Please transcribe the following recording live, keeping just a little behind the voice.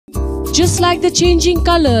Just like the changing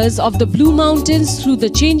colors of the blue mountains through the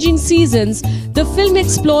changing seasons, the film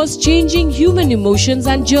explores changing human emotions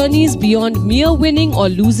and journeys beyond mere winning or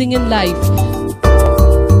losing in life.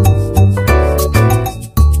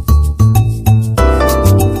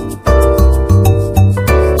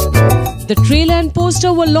 The trailer and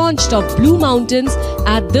poster were launched of Blue Mountains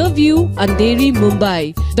at The View, Andheri,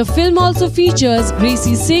 Mumbai. The film also features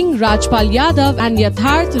Gracy, Singh, Rajpal Yadav and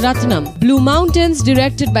Yatharth Ratnam. Blue Mountains,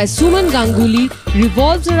 directed by Suman Ganguly,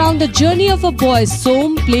 revolves around the journey of a boy,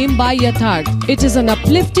 Som, played by Yatharth. It is an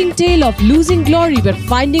uplifting tale of losing glory but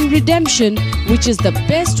finding redemption, which is the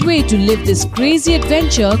best way to live this crazy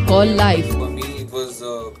adventure called life.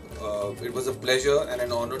 It was a pleasure and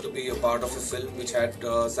an honor to be a part of a film which had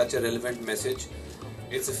such a relevant message.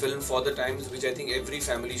 It's a film for the times which I think every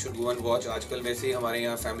family should go and watch. आजकल वैसे ही हमारे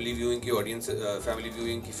यहाँ family viewing की audience, family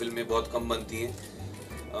viewing की फिल्में बहुत कम बनती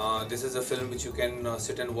हैं. This is a film which you can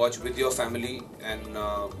sit and watch with your family, and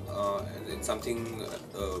it's something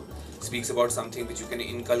speaks about something which you can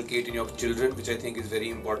inculcate in your children, which I think is very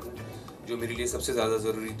important. जो मेरे लिए सबसे ज़्यादा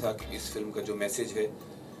ज़रूरी था कि इस film का जो मैसेज है.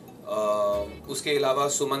 उसके अलावा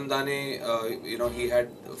सुमंदा ने he had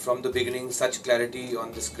from the beginning such clarity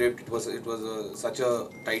on the script. It was such a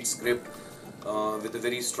tight script with a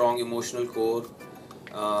very strong emotional core,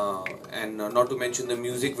 and not to mention the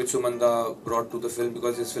music which Sumanda brought to the film,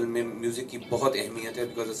 because इस film में music की बहुत अहमियत है,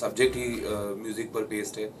 because the subject he music पर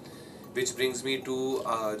based है. Which brings me to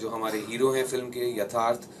जो हमारे हीरो हैं फिल्म के,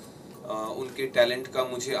 यथार्थ. उनके टैलेंट का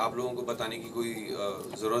मुझे आप लोगों को बताने की कोई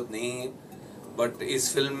ज़रूरत नहीं है, बट इस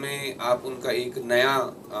फिल्म में आप उनका एक नया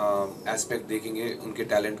एस्पेक्ट देखेंगे उनके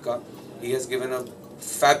टैलेंट का. He has given a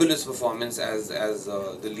fabulous performance as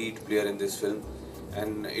the lead player in this film,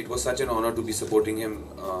 and it was such an honor to be supporting him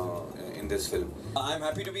in this film. I'm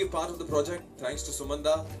happy to be a part of the project, thanks to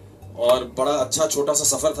Sumanda. और बड़ा अच्छा छोटा सा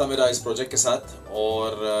सफ़र था मेरा इस project के साथ,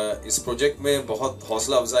 और इस प्रोजेक्ट में बहुत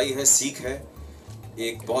हौसला अफजाई है, सीख है,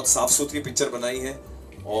 एक बहुत साफ सुथरी पिक्चर बनाई है,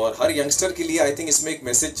 और हर यंगस्टर के लिए आई थिंक इसमें एक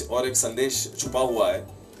मैसेज और एक संदेश छुपा हुआ है.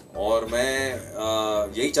 और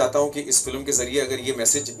मैं यही चाहता हूँ कि इस फिल्म के ज़रिए अगर ये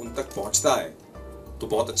मैसेज उन तक पहुँचता है तो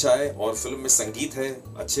बहुत अच्छा है. और फिल्म में संगीत है,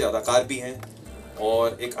 अच्छे अदाकार भी हैं,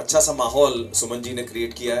 और एक अच्छा सा माहौल सुमन जी ने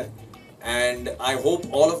क्रिएट किया है. And I hope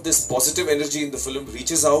all of this positive energy in the film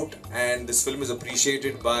reaches out, and this film is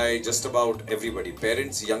appreciated by just about everybody.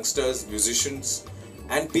 Parents, youngsters, musicians,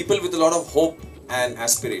 and people with a lot of hope and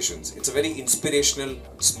aspirations. It's a very inspirational,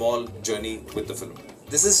 small journey with the film.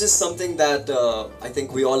 This is just something that I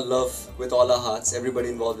think we all love with all our hearts, everybody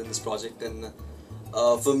involved in this project. And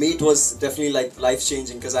for me it was definitely like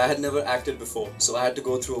life-changing, because I had never acted before. So I had to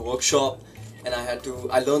go through a workshop, and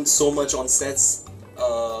I learned so much on sets,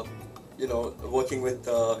 working with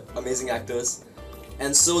amazing actors.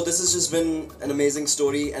 And so this has just been an amazing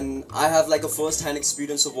story, and I have like a first-hand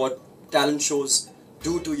experience of what talent shows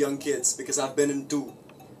do to young kids, because I've been in two.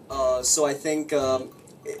 So I think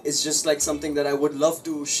it's just like something that I would love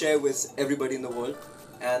to share with everybody in the world,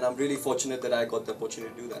 and I'm really fortunate that I got the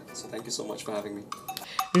opportunity to do that. So thank you so much for having me.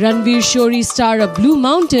 Ranvir, Shorey, star of Blue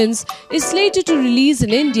Mountains, is slated to release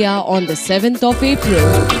in India on the 7th of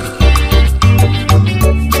April.